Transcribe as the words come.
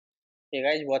Hey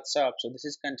guys, what's up? So this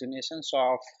is continuations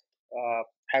of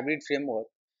hybrid framework,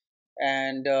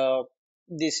 and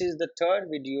this is the third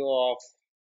video of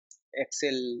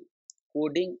Excel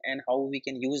coding and how we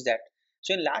can use that.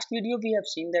 So in last video we have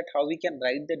seen that how we can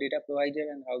write the data provider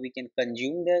and how we can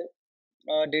consume the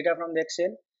data from the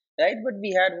Excel, right? But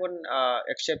we had one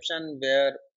exception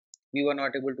where we were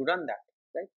not able to run that,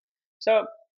 right? So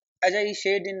as I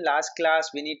said in last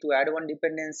class, we need to add one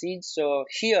dependency. So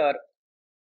here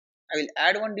I will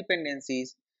add one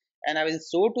dependencies and I will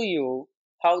show to you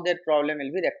how that problem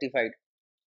will be rectified.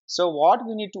 So what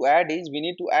we need to add is we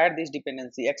need to add this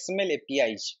dependency XML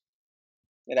APIs,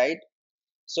 right?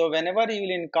 So whenever you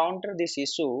will encounter this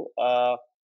issue,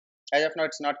 as of now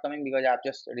it's not coming because I've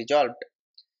just resolved.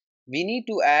 We need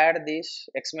to add this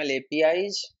XML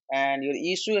APIs and your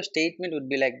issue statement would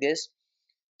be like this.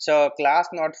 So class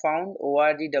not found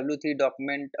org w3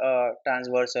 document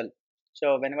transversal.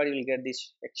 So whenever you will get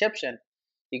this exception,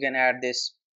 you can add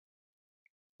this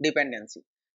dependency.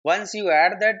 Once you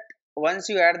add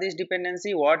this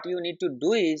dependency, what you need to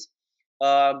do is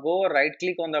go right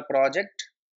click on the project,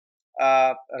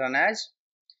 run as,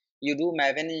 you do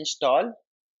maven install.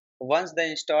 Once the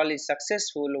install is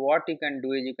successful, what you can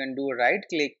do is you can do right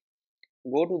click,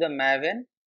 go to the maven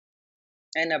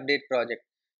and update project.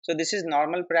 So this is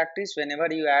normal practice whenever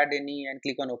you add any, and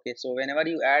click on ok. So whenever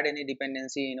you add any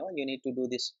dependency, you need to do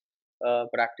this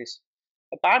practice.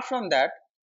 Apart from that,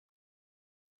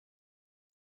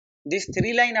 this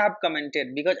three line I have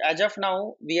commented because as of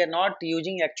now we are not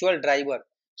using actual driver.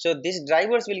 So these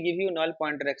drivers will give you null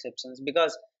pointer exceptions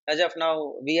because as of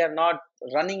now we are not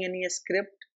running any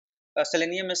script, a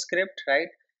Selenium script, right?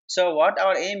 So what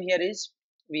our aim here is,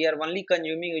 we are only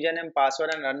consuming username, password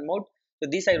and run mode. So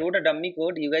this I wrote a dummy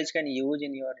code you guys can use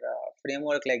in your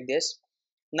framework like this.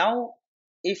 Now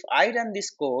if I run this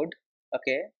code,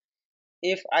 okay,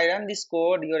 if I run this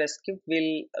code, your script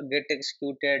will get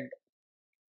executed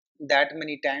that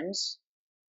many times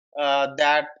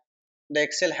that the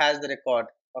Excel has the record.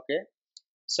 Okay,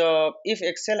 so if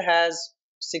Excel has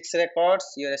 6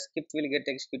 records, your script will get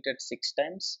executed 6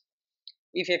 times.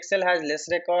 If Excel has less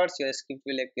records, your script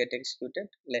will get executed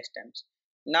less times.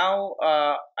 Now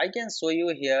I can show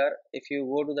you here. If you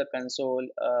go to the console,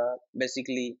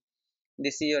 basically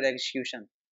this is your execution.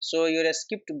 So your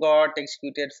script got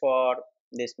executed for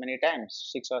this many times,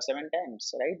 6 or 7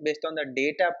 times, right, based on the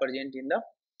data present in the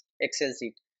Excel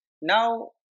sheet.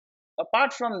 Now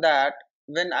apart from that,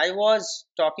 when I was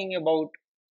talking about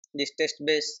this test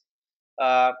based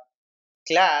uh,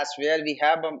 class where we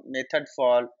have a method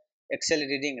for Excel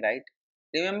reading, right?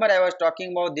 Remember I was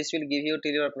talking about this will give you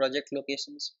till your project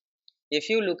locations. If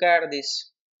you look at this,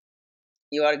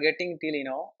 you are getting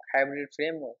till hybrid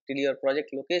framework till your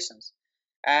project locations,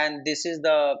 and this is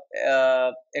the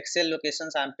Excel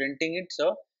locations I'm printing it.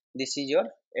 So this is your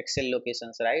Excel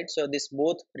locations, right? So this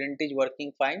both print is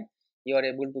working fine. You are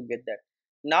able to get that.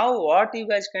 Now what you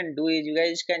guys can do is you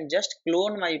guys can just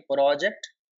clone my project,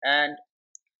 and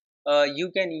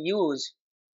you can use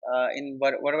in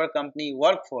whatever company you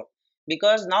work for,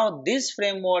 because now this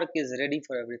framework is ready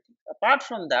for everything. Apart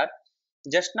from that,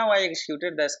 just now I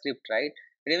executed the script, right?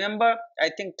 Remember, I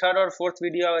think third or fourth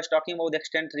video I was talking about the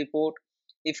extent report.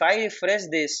 If I refresh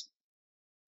this,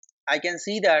 I can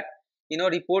see that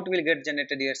report will get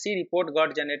generated here. See, report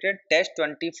got generated test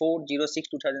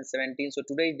 24/06/2017. So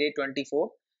today is day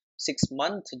 24, 6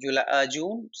 month, July,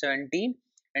 June 17,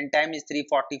 and time is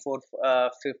 3:44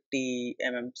 50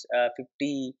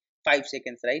 55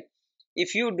 seconds, right?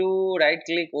 If you do right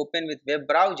click, open with web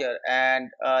browser, and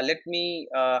let me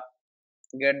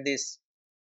get this.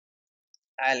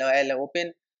 I'll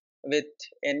open with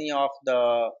any of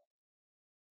the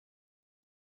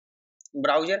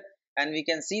browser, and we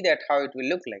can see that how it will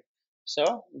look like.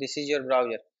 So this is your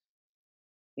browser.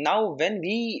 Now when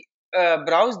we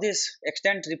browse this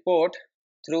extent report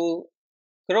through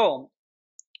Chrome,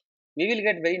 we will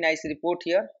get very nice report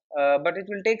here, but it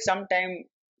will take some time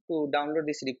to download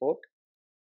this report.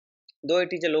 Though it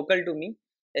is a local to me,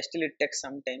 still it takes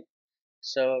some time,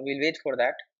 so we'll wait for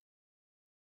that.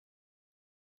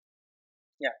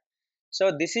 Yeah,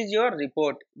 so this is your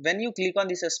report. When you click on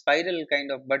this spiral kind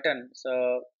of button,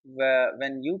 so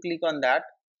when you click on that,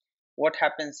 what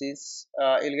happens is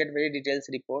you'll get very details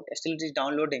report. Still it is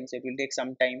downloading, so it will take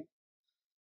some time.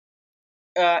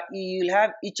 You'll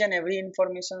have each and every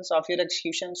informations of your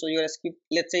execution. So your script,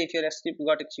 let's say if your script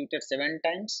got executed 7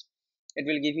 times, it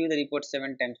will give you the report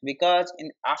 7 times, because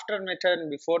in after method and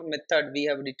before method we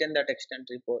have written that extent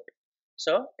report,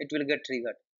 so it will get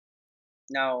triggered.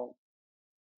 Now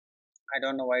I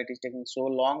don't know why it is taking so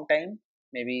long time.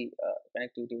 Maybe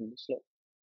connectivity will be slow.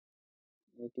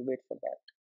 Need to wait for that.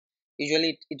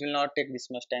 Usually it will not take this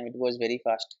much time, it goes very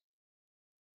fast.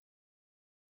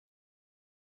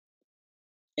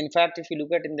 In fact, if you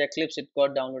look at in the Eclipse, it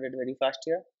got downloaded very fast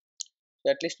here.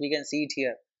 So at least we can see it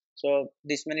here. So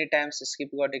this many times the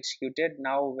script got executed.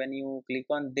 Now when you click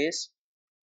on this,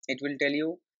 it will tell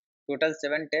you total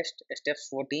 7 test steps,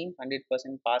 14,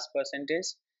 100% pass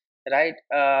percentage, right?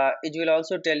 It will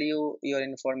also tell you your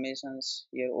informations,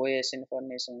 your OS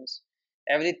informations,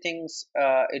 everything's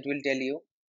it will tell you.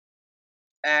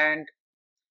 And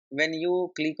when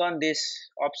you click on this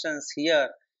options here,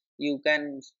 you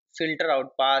can filter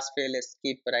out pass, fail,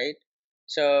 skip, right?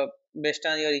 So based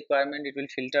on your requirement, it will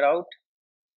filter out,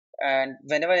 and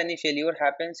whenever any failure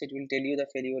happens, it will tell you the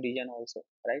failure region also,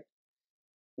 right?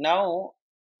 Now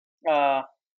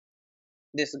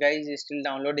this guy is still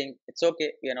downloading. It's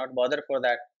okay, we are not bothered for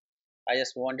that. I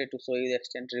just wanted to show you the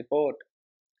extent report.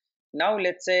 Now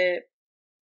let's say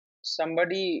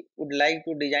somebody would like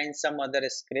to design some other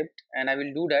script, and I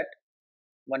will do that.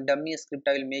 One dummy script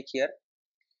I will make here.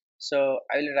 So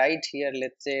I will write here,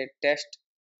 let's say test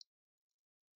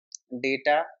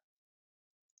data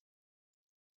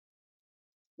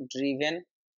driven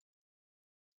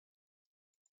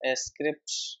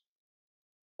script,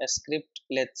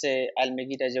 let's say I'll make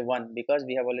it as a one because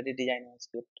we have already designed one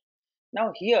script.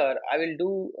 Now here I will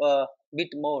do a bit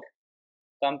more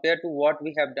compared to what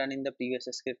we have done in the previous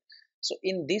script. So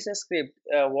in this script,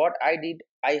 what I did,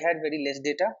 I had very less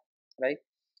data, right?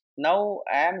 Now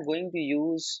I am going to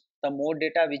use the more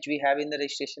data which we have in the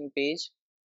registration page.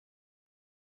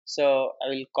 So I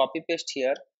will copy paste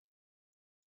here,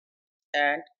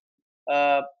 and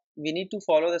we need to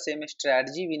follow the same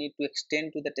strategy. We need to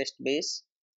extend to the test base.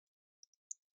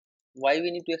 Why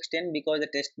we need to extend? Because the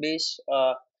test base,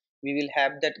 we will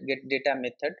have that get data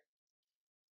method.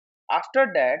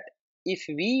 After that, if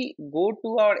we go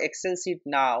to our Excel sheet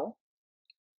now,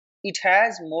 it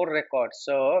has more records.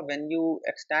 So when you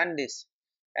extend this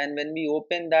and when we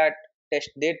open that test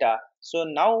data, so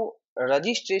now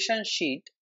registration sheet,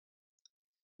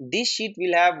 this sheet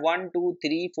will have 1 2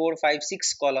 3 4 5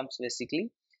 6 columns basically.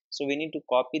 So we need to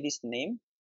copy this name.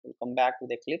 We'll come back to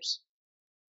the Eclipse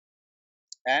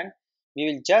and we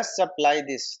will just supply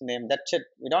this name. That's it,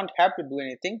 we don't have to do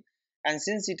anything. And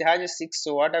since it has a 6,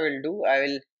 so what I will do, I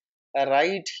will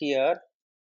write here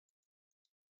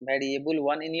variable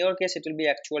 1. In your case it will be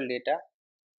actual data.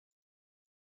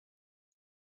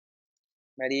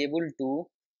 Variable 2,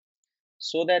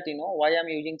 so that you know why I'm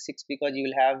using 6, because you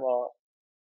will have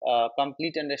a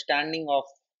complete understanding of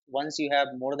once you have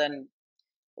more than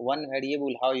one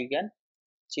variable how you can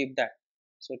achieve that.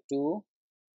 So 2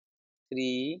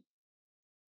 3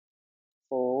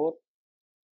 4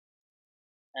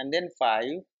 and then 5,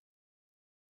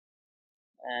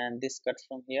 and this cut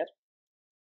from here,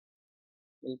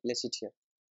 we'll place it here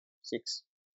 6.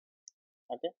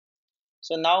 Okay,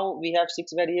 so now we have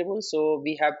 6 variables, so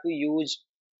we have to use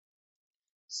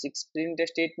 6 print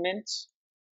statements.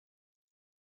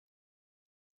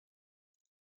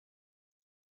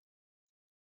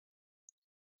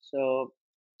 So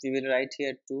we will write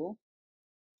here 2,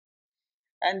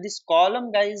 and this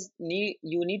column guys, you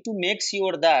need to make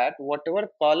sure that whatever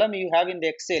column you have in the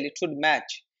Excel, it should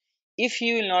match. If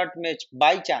you will not match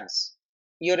by chance,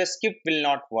 your script will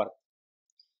not work.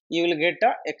 You will get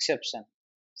a exception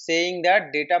saying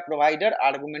that data provider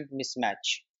argument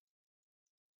mismatch.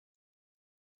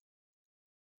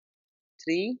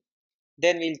 3,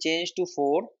 then we'll change to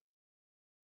 4.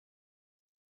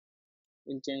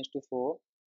 We'll change to 4.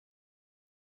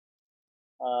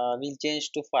 We'll change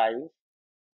to 5,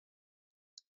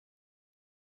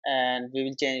 and we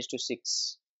will change to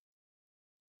 6.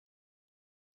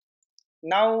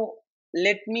 Now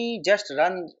let me just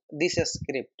run this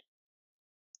script.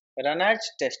 Run as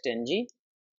testng.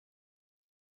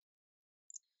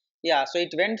 Yeah, so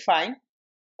it went fine.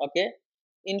 Okay,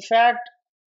 in fact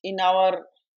in our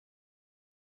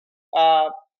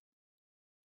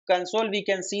console we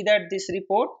can see that this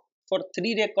report, for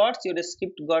 3 records your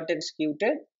script got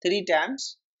executed 3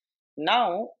 times.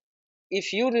 Now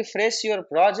if you refresh your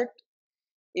project,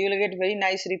 you will get very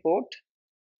nice report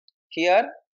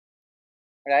here,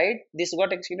 right? This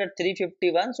got executed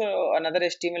 351, so another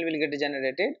HTML will get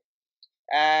generated,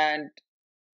 and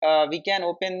we can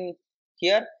open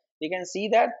here. We can see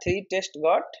that 3 tests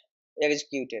got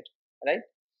executed, right?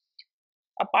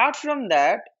 Apart from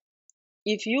that,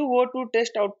 if you go to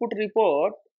test output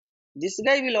report, this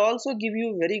guy will also give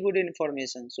you very good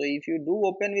information. So if you do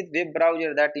open with web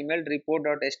browser that email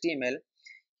report.html,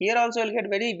 here also you'll get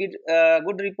very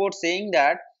good report saying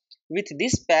that with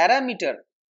this parameter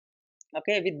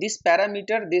Okay, with this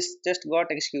parameter this just got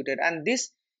executed, and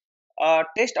this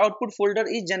test output folder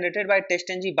is generated by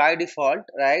testng by default,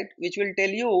 right, which will tell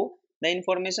you the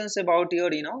informations about your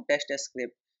test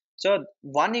script. So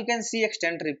one, you can see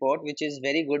extent report, which is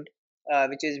very good,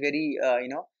 which is very uh,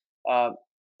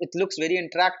 it looks very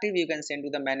interactive. You can send to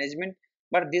the management,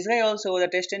 but this guy also, the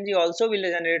testng also will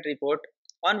generate report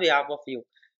on behalf of you.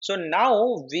 So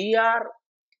now we are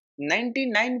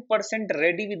 99%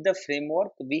 ready with the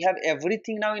framework. We have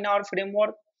everything now in our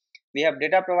framework. We have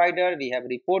data provider, we have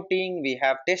reporting, we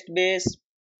have test base,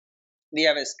 we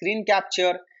have a screen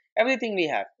capture, everything we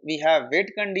have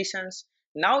wait conditions.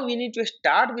 Now we need to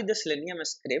start with the Selenium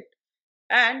script.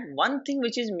 And one thing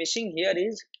which is missing here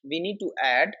is we need to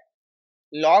add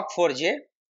log4j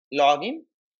login,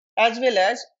 as well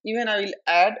as even I will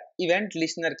add event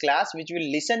listener class which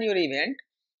will listen your event,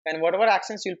 and whatever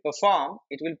actions you will perform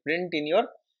it will print in your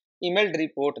emailed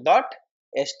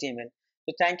report.html.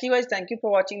 So thank you guys, thank you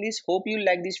for watching this. Hope you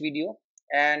like this video,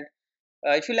 and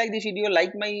if you like this video,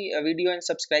 like my video and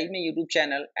subscribe my YouTube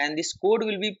channel. And this code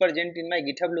will be present in my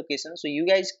GitHub location, so you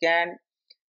guys can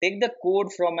take the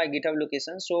code from my GitHub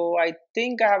location. So I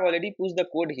think I have already pushed the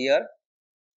code here.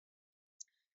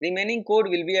 Remaining code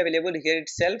will be available here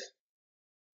itself,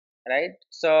 right?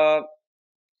 So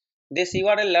this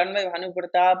URL learned by Bhanu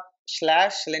Pratap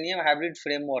slash Selenium Hybrid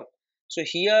Framework. So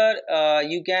here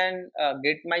you can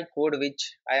get my code,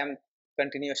 which I am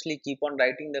continuously keep on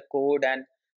writing the code and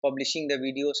publishing the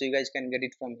video, so you guys can get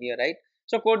it from here, right?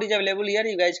 So code is available here.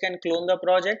 You guys can clone the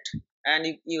project, and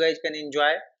you guys can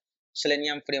enjoy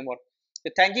Selenium framework.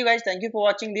 So thank you guys, thank you for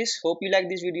watching this. Hope you like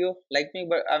this video. Like my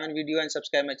video and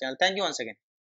subscribe my channel. Thank you once again.